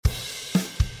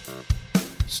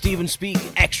Stephen Speak,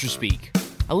 Extra Speak.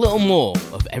 A little more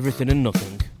of everything and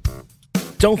nothing.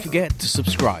 Don't forget to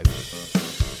subscribe.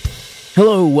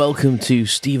 Hello, welcome to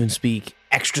Stephen Speak,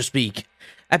 Extra Speak.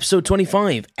 Episode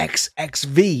 25,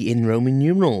 XXV in Roman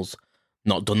numerals.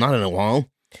 Not done that in a while.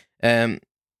 I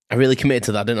really committed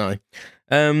to that, didn't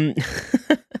I?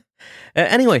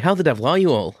 Anyway, how the devil are you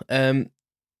all? I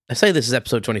say this is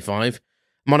episode 25.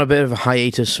 I'm on a bit of a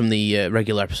hiatus from the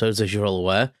regular episodes, as you're all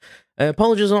aware.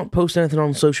 Apologies for not posting anything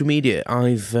on social media.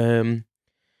 I was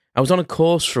on a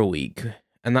course for a week,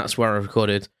 and that's where I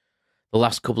recorded the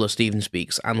last couple of Stephen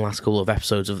Speaks and last couple of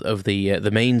episodes of the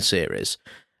main series.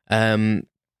 And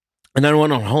then I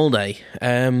went on holiday,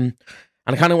 and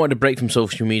I kind of wanted to break from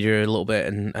social media a little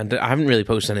bit, and I haven't really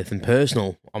posted anything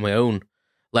personal on my own,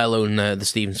 let alone the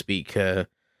Stephen Speak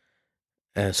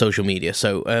social media.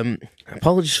 So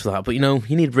apologies for that, but you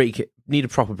need a break, need a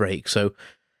proper break. So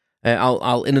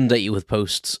I'll inundate you with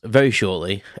posts very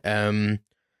shortly. And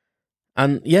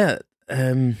yeah,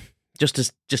 just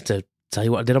to tell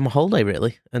you what I did on my holiday,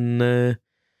 really, and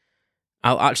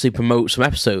I'll actually promote some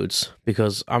episodes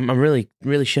because I'm really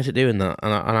shit at doing that,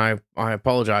 and I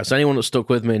apologise to anyone that stuck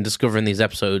with me in discovering these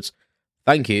episodes.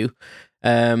 Thank you.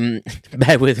 Bear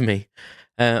with me.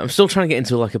 I'm still trying to get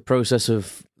into like a process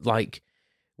of like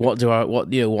what do I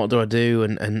do,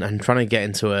 and trying to get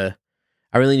into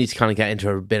I really need to kind of get into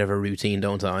a bit of a routine,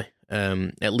 don't I?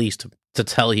 At least to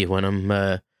tell you when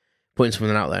I'm putting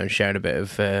something out there and sharing a bit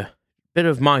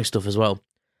of my stuff as well.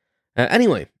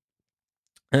 Anyway,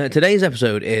 today's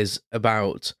episode is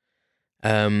about.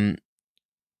 It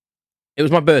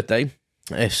was my birthday,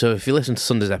 so if you listen to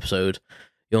Sunday's episode,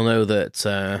 you'll know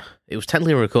that it was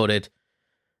technically recorded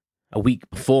a week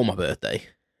before my birthday.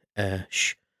 Don't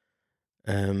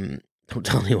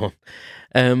tell anyone.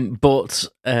 But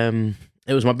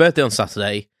it was my birthday on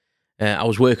Saturday. I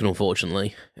was working,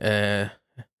 unfortunately, having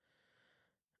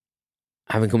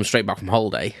come straight back from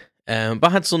holiday. But I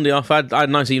had Sunday off. I had a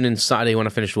nice evening Saturday when I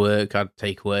finished work. I had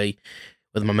takeaway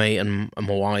with my mate and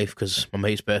my wife because my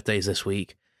mate's birthday is this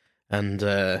week, and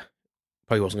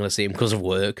probably wasn't going to see him because of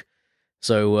work.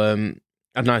 So had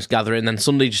a nice gathering. Then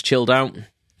Sunday just chilled out,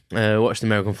 watched the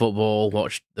American football,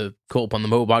 caught up on the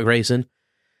motorbike racing.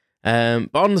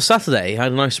 But on the Saturday, I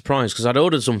had a nice surprise because I'd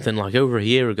ordered something like over a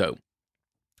year ago,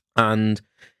 and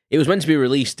it was meant to be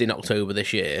released in October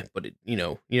this year. But you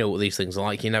know what these things are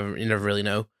like. You never really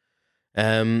know.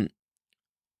 But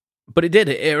it did.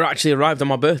 It actually arrived on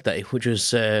my birthday, which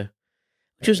was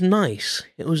nice.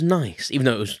 It was nice, even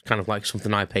though it was kind of like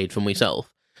something I paid for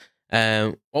myself.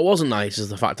 What wasn't nice is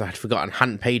the fact I had forgotten,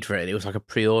 hadn't paid for it. And it was like a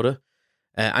pre-order.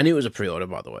 I knew it was a pre-order,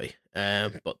 by the way.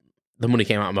 But the money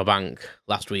came out of my bank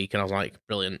last week, and I was like,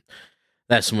 brilliant.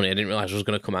 There's some money I didn't realise was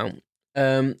going to come out.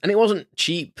 And it wasn't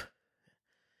cheap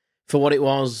for what it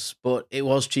was, but it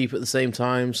was cheap at the same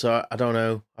time. So I don't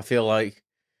know. I feel like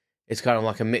it's kind of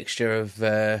like a mixture of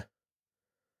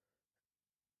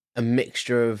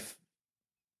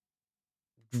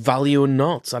value and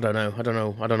not. I don't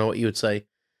know what you would say.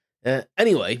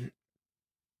 Anyway,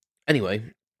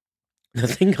 the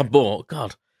thing I bought,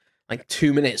 God, like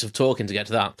 2 minutes of talking to get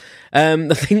to that.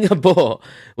 The thing I bought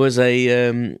was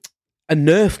a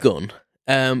Nerf gun,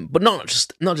 but not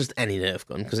just any Nerf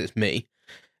gun because it's me.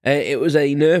 It was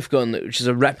a Nerf gun which is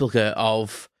a replica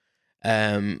of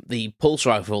the pulse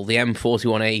rifle, the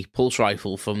M41A pulse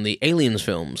rifle from the Aliens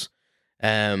films,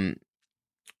 and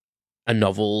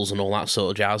novels and all that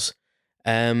sort of jazz.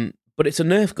 But it's a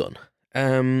Nerf gun.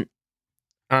 And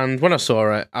when I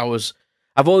saw it,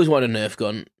 I've always wanted a Nerf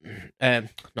gun. Not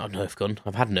a Nerf gun.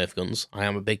 I've had Nerf guns. I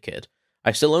am a big kid.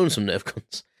 I still own some Nerf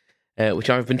guns, which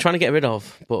I've been trying to get rid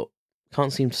of, but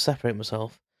can't seem to separate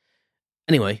myself.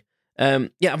 Anyway,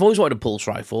 yeah, I've always wanted a pulse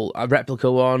rifle, a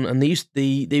replica one, and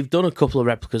they've done a couple of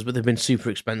replicas, but they've been super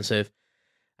expensive.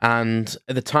 And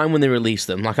at the time when they released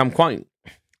them, like I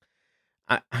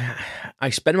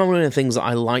spend my money on things that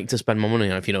I like to spend my money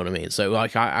on, if you know what I mean. So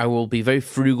like I will be very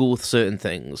frugal with certain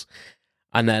things,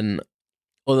 and then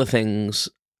other things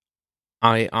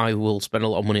I will spend a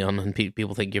lot of money on, and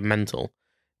people think you're mental.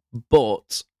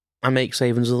 But I make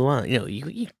savings as well.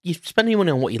 You spend your money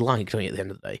on what you like, don't you, at the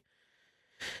end of the day?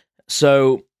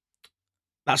 So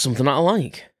that's something that I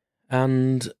like.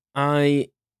 And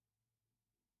I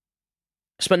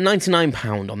spent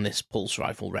 £99 on this pulse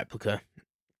rifle replica.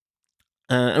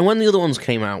 And when the other ones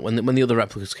came out, when the other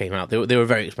replicas came out, they were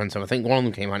very expensive. I think one of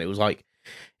them came out, it was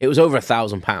over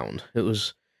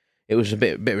 £1,000. It was a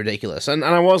bit ridiculous. And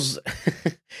I was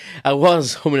I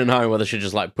was humming and hawing whether I should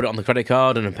just like put it on the credit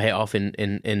card and pay it off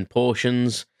in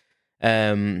portions.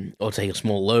 Or take a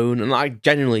small loan, and I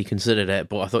genuinely considered it,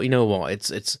 but I thought, you know what,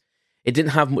 it's it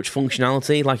didn't have much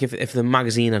functionality. Like if the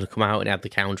magazine had come out and it had the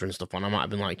counter and stuff on, I might have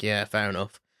been like, yeah, fair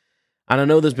enough. And I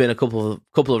know there's been a couple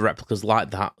of replicas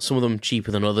like that. Some of them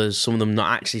cheaper than others. Some of them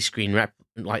not actually screen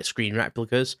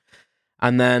replicas.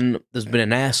 And then there's been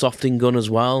an airsofting gun as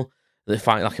well. They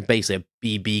fight like basically a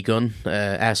BB gun.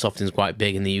 Airsofting is quite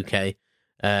big in the UK,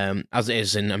 as it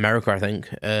is in America, I think.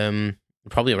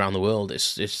 Probably around the world.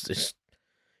 It's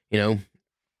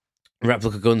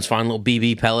replica guns find little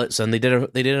BB pellets, and they did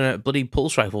a bloody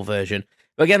pulse rifle version.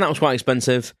 But again, that was quite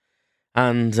expensive,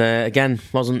 and again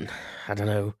wasn't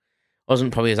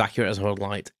probably as accurate as I would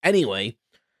like. Anyway,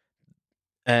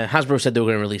 Hasbro said they were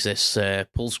going to release this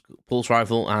pulse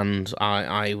rifle, and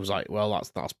I was like, well,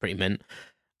 that's pretty mint.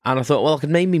 And I thought, well, I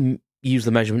could maybe use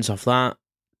the measurements off that,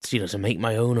 to make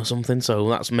my own or something. So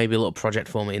that's maybe a little project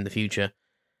for me in the future.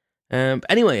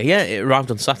 Anyway, yeah, it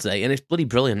arrived on Saturday, and it's bloody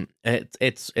brilliant.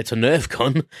 It's a Nerf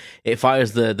gun. It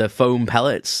fires the foam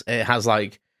pellets. It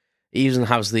even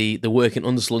has the working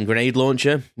underslung grenade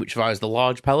launcher, which fires the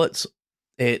large pellets.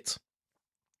 It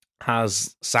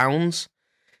has sounds.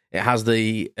 It has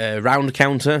the round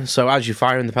counter. So as you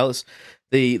fire in the pellets,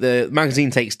 the magazine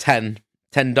takes 10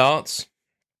 darts,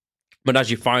 but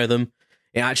as you fire them,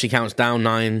 it actually counts down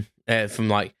 9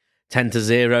 from 10 to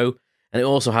 0. And it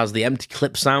also has the empty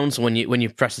clip sound, so when you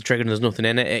press the trigger and there's nothing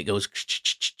in it, it goes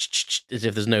as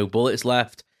if there's no bullets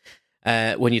left.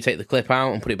 When you take the clip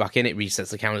out and put it back in, it resets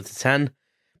the counter to 10.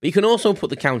 But you can also put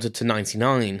the counter to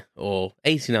 99 or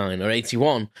 89 or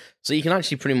 81, so you can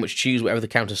actually pretty much choose whatever the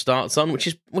counter starts on, which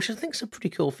I think is a pretty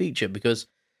cool feature, because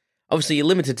obviously you're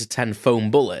limited to 10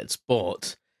 foam bullets,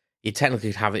 but you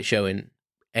technically have it showing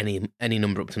any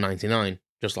number up to 99,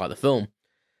 just like the film.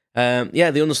 The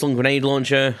underslung grenade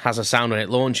launcher has a sound when it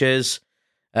launches.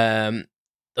 There's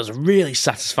a really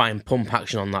satisfying pump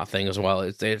action on that thing as well.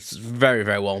 It's very,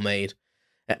 very well made.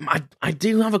 I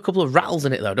do have a couple of rattles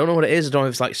in it, though. I don't know what it is. I don't know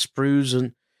if it's like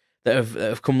sprues that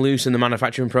have come loose in the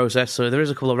manufacturing process. So there is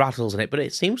a couple of rattles in it, but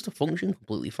it seems to function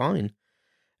completely fine.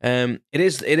 It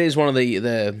is one of the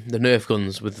Nerf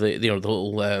guns with the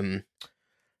little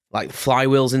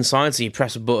flywheels inside. So you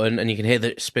press a button and you can hear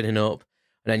that it's spinning up,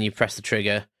 and then you press the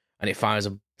trigger and it fires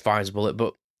a bullet.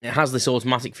 But it has this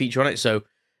automatic feature on it, so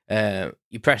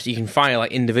you can fire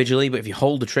individually, but if you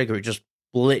hold the trigger, it just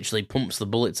literally pumps the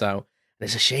bullets out. And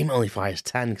it's a shame it only fires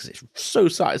 10 because it's so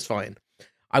satisfying.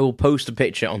 I will post a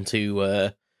picture onto.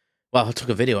 I took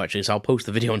a video actually, so I'll post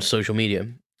the video onto social media.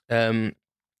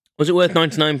 Was it worth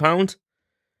 £99?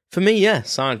 For me,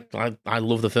 yes. I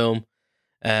love the film,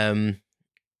 and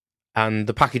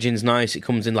the packaging's nice. It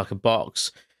comes in like a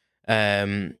box.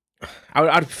 I'd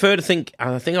prefer to think.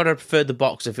 I think I'd have preferred the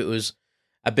box if it was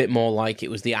a bit more like it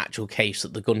was the actual case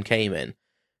that the gun came in.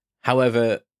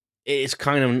 However, it's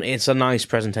a nice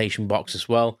presentation box as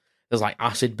well. There's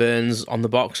acid burns on the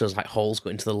box. There's holes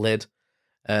going into the lid.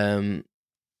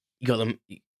 You've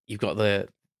got the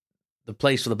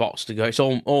place for the box to go. It's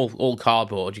all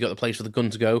cardboard. You've got the place for the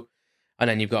gun to go, and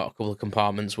then you've got a couple of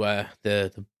compartments where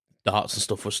the darts and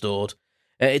stuff were stored.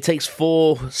 It takes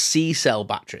 4 C-cell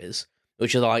batteries,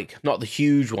 which are not the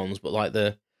huge ones, but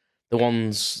the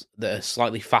ones that are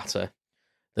slightly fatter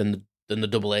than the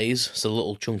double A's, so the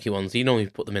little chunky ones. You normally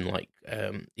put them in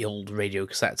the old radio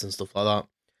cassettes and stuff like that.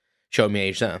 Showing me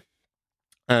age there.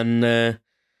 And it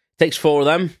takes 4 of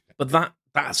them, but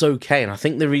that's okay. And I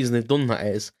think the reason they've done that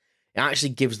is it actually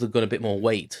gives the gun a bit more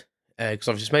weight, because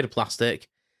I've just made of plastic,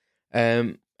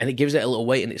 and it gives it a little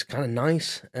weight, and it's kind of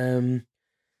nice.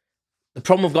 The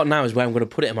problem I've got now is where I'm going to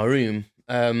put it in my room,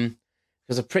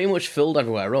 because I've pretty much filled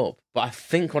everywhere up. But I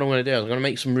think what I'm going to do is I'm going to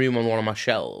make some room on one of my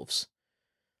shelves.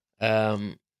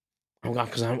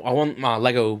 Because I want my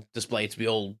Lego display to be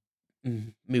all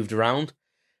moved around.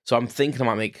 So I'm thinking I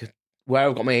might make, where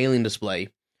I've got my Alien display,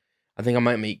 I think I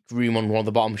might make room on one of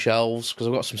the bottom shelves, because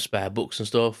I've got some spare books and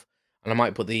stuff. And I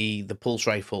might put the pulse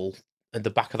rifle at the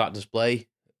back of that display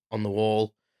on the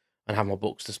wall and have my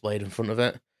books displayed in front of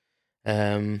it.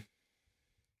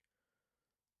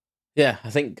 Yeah, I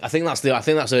think that's the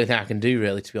only thing I can do,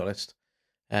 really, to be honest.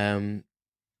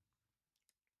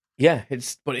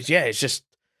 It's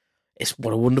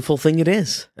what a wonderful thing it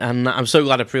is, and I'm so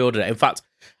glad I pre-ordered it. In fact,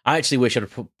 I actually wish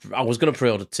I was going to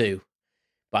pre-order 2,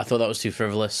 but I thought that was too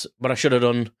frivolous. But I should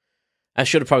have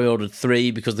probably ordered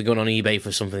 3, because they're going on eBay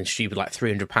for something stupid like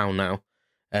 £300 now.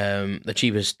 The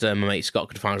cheapest my mate Scott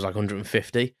could find was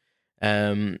 £150.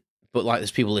 But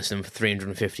there's people listing for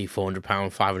 £350, £400,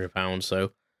 £500.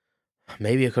 So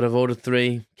maybe I could have ordered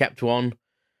 3, kept one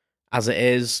as it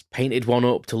is, painted one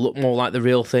up to look more like the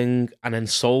real thing, and then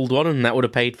sold one, and that would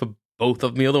have paid for both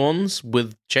of my other ones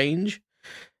with change.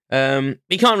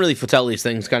 You can't really foretell these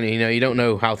things, can you? You don't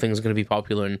know how things are going to be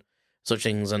popular and such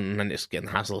things, and then it's getting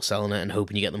the hassle of selling it and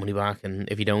hoping you get the money back. And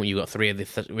if you don't, you got three of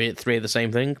the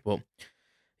same thing. But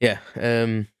yeah,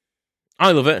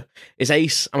 I love it. It's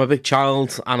ace. I'm a big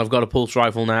child, and I've got a pulse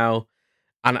rifle now,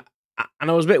 and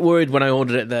I was a bit worried when I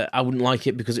ordered it that I wouldn't like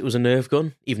it because it was a Nerf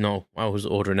gun, even though I was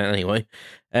ordering it anyway.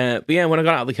 But yeah, when I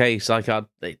got out of the case,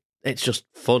 it's just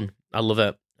fun. I love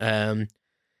it.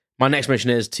 My next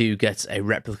mission is to get a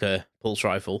replica pulse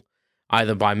rifle,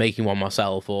 either by making one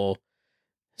myself or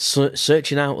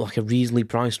searching out like a reasonably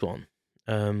priced one,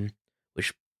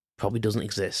 which probably doesn't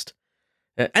exist.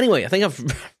 Anyway, I think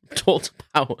I've talked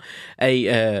about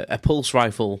a pulse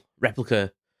rifle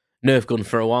replica Nerf gun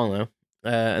for a while now,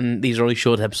 and these are only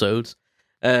short episodes.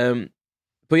 But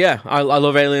yeah, I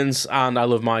love Aliens, and I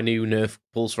love my new Nerf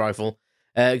pulse rifle.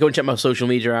 Go and check my social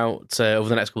media out over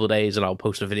the next couple of days, and I'll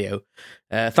post a video.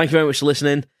 Thank you very much for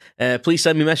listening. Please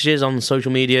send me messages on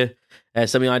social media.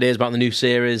 Send me ideas about the new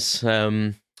series.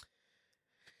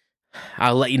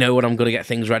 I'll let you know when I'm going to get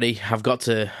things ready. I've got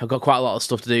quite a lot of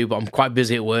stuff to do, but I'm quite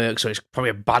busy at work, so it's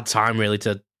probably a bad time really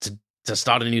to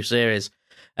start a new series.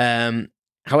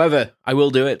 However, I will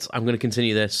do it. I'm going to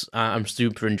continue this. I'm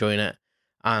super enjoying it,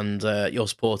 and your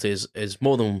support is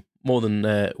more than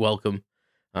welcome,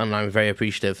 and I'm very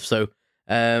appreciative. So,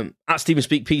 at Stephen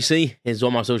Speak PC is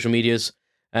on my social medias.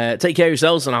 Take care of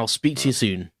yourselves, and I'll speak to you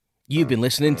soon. You've been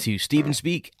listening to Stephen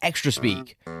Speak Extra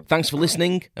Speak. Thanks for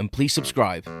listening, and please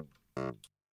subscribe.